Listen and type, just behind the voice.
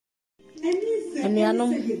And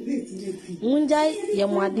Yanom Munjai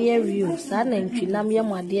Yamwadia view, San and Chinam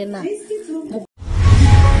Yamwadia.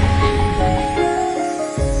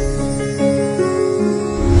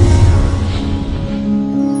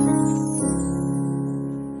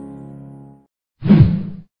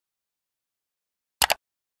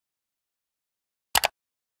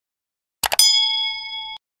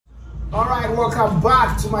 Alright, welcome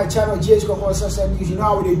back to my channel, JS Coco Social News. You know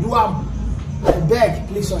how they do. I beg,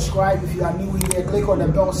 please subscribe if you are new here. Click on the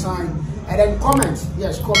bell sign and then comment.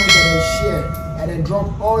 Yes, comment and then share. And then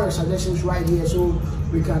drop all your suggestions right here so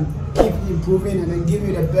we can keep improving and then give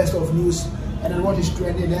you the best of news and then what is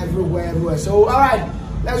trending everywhere. So, alright,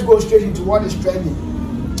 let's go straight into what is trending.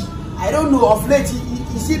 I don't know, of late,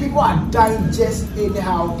 you see people are dying just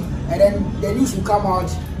anyhow. And then the news will come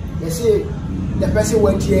out. They say the person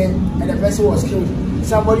went here and the person was killed.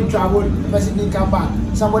 Somebody traveled, the person didn't come back.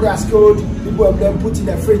 Somebody has killed, people have been put in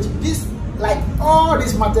the fridge. This, like, all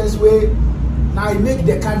these matters where now it make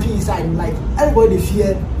the country inside, like, everybody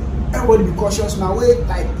fear, everybody be cautious now. Where,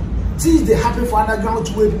 like, things they happen for underground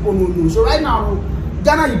to where people don't know. So right now,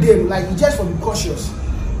 Ghana, you did, like, you just for be cautious,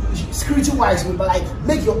 security wise, but like,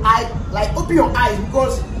 make your eye, like, open your eyes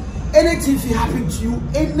because anything will happen to you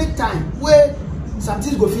anytime. Where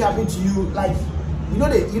something's going to happen to you, like, you know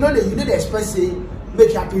the express say make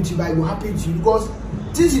it happen to you, but it will happen to you because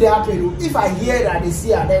things they happen. If I hear that they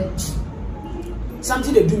see her, then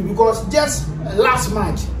something they do because just last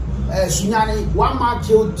match, Sunyani, one man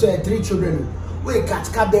killed 3 children. Where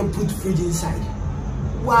cat them put fridge inside.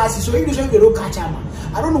 Why? So you don't catch them.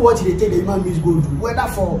 I don't know what they take the human beings go do, whether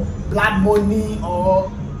for blood money or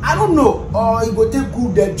I don't know, or it go take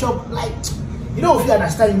good the chop like. You know if you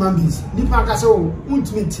understand human beings,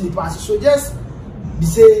 so just be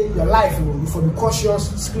say your life for be cautious,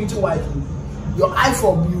 security wise, your eye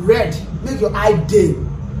for be red, make your eye day,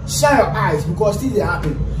 shine your eyes because things they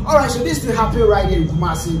happen. Alright, so this thing happened right here in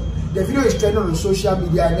Kumasi. The video is trending on social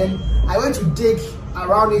media, and then I went to dig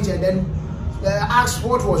around it and then asked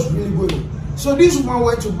what was really going on. So this woman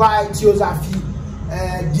went to buy Tuo Zaafi,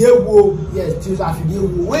 Tuo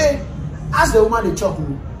Zaafi, where ask the woman the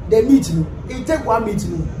chocolate. They meet me. It take one meet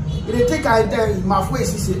me. They take her in my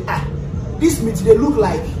face. He say, this meat they look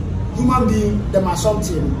like human being. Them are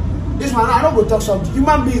something. This one I don't go talk something.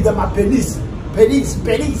 Human beings them are penis, Penis.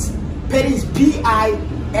 Penis. P-I-N-I-S.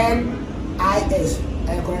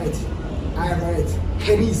 I am correct.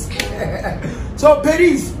 Penis. So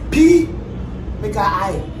penis. P. Make a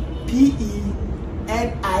I.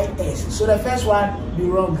 P-E-N-I-S. So the first one be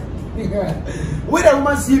wrong. When the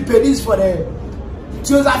woman see penis for the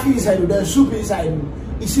Tuo Zaafi inside, the soup inside,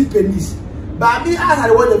 you see penis. But me as I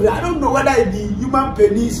don't know whether it be human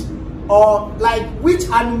penis or like which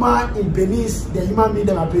animal in penis the human being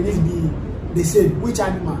them a penis be the same. Which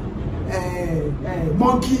animal?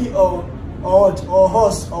 Monkey or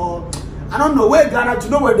horse or I don't know where Ghana to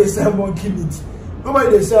know where they sell monkey meat. Nobody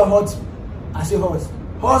they sell horse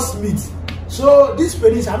meat. So this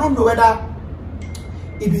penis I don't know whether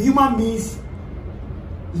it be human beings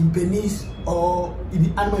in penis or in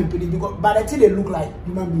the animal in penis because but the thing they look like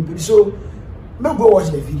human being penis. So let me go watch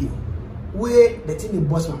the video where the thing they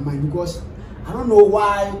bust my mind because I don't know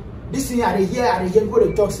why this thing I hear people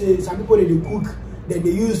they talk say some people they cook then they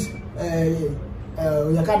use you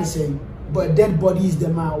can't say but dead bodies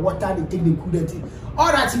them are water they take they cook the thing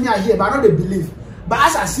all that thing I hear but I don't they believe but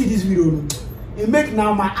as I see this video it make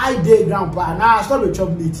now my eye day grandpa now I start to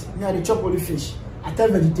chop meat now they chop only fish I tell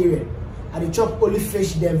vegetarian I dey chop only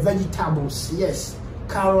fish, the vegetables, yes,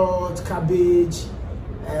 carrot, cabbage,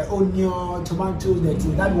 onion, tomatoes, that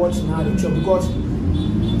thing. That's what now they chop because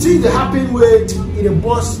things that happen where it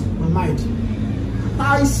bust my mind.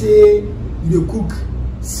 I say you cook,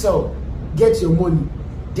 so get your money,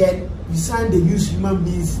 then you sign they use human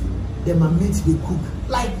beings, then my meat they cook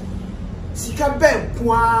like sikabe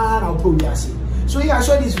puan or probably. So yeah, I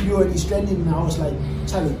saw this video and it's trending and I was like,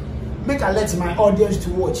 Charlie. Make I let my audience to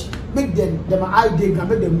watch. Make them eye dig and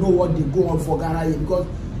make them know what they go on for Ghana here. Because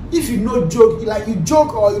if you no joke, like you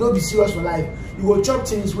joke or you don't be serious for life, you will chop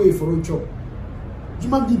things way for a chop.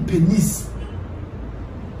 Human being penis.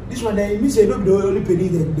 This one they mean say no be the only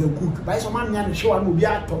penis they cook. But some man can show and will be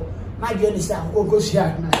out. Now you understand? I'll go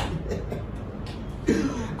share.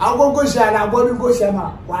 I'll go share. I'll go share.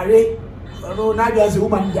 Worry. No, now you as a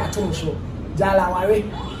woman they are told so. Jala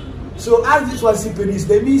worry. So as this was see penis,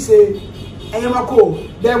 they mean say, "Hey, Mako,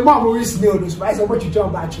 their mom will snail this." But I said, "What you talk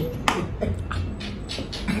about you?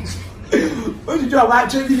 What you talk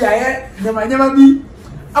about you? Yeah, never be.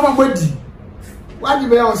 I'm a body. Why do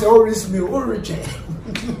you say, "Oh, snail, oh, Richard"?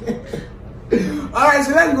 All right,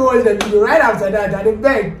 so let's go watch the video. Right after that, I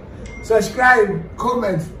beg subscribe,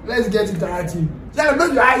 comment. Let's get interactive. Shut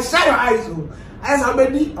your eyes. Shut your eyes. As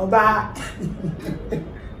somebody about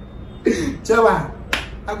Chama,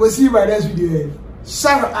 I will see you in my next video.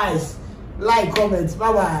 Shut your eyes. Like, comment.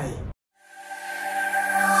 Bye bye.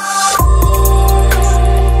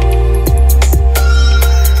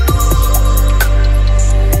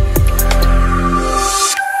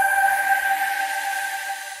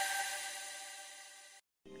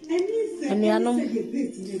 Aniano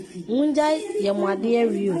munjai ya mwade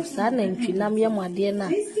review sa na ntwinam ya mwade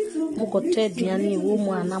na mukoto aduane wo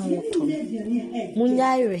mu anamoto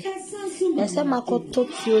munjai re ese makoto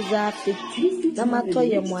Tuo Zaafi na mato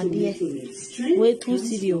ya mwade we tu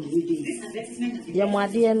sidio ya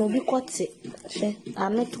mwade no bi kote hwe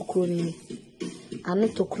anu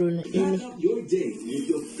tokro ni eni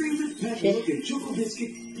hwe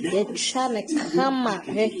ye chane kama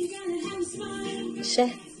hwe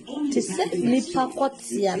hwe tise nipa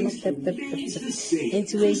kotia no pepe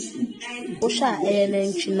enti we osha na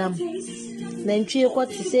ntwinam na ntwie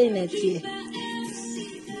koti sei na tie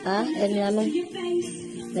eniano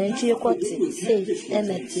na ntwie koti sei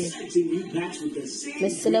na tie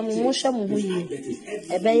mesele mu musha mu huyi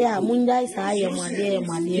ebe ya munjai sa ya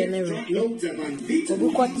mwade ne re obi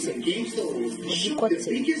koti